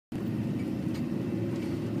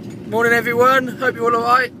Morning everyone, hope you're all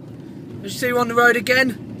alright. As you see, we're on the road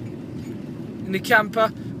again in the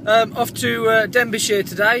camper. Off to Denbighshire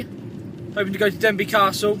today, hoping to go to Denbigh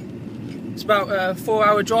Castle. It's about a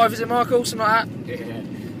 4-hour drive, is it, Michael? Something like that? Yeah.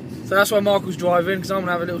 So that's why Michael's driving, because I'm going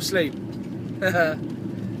to have a little sleep.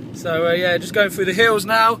 So yeah, just going through the hills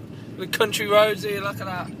now, the country roads here, look at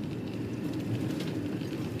that.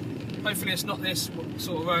 Hopefully it's not this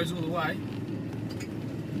sort of roads all the way.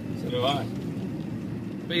 So do I.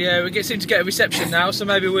 But yeah, we seem to get a reception now, so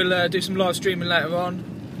maybe we'll do some live streaming later on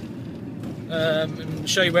and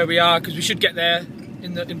show you where we are, because we should get there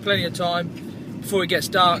in plenty of time before it gets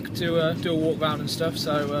dark to do a walk round and stuff.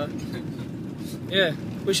 So yeah,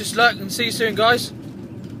 wish us luck and see you soon, guys.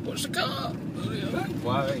 Watch the car.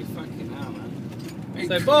 Why are you fucking hell, man?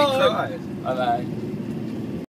 Say bye. Bye.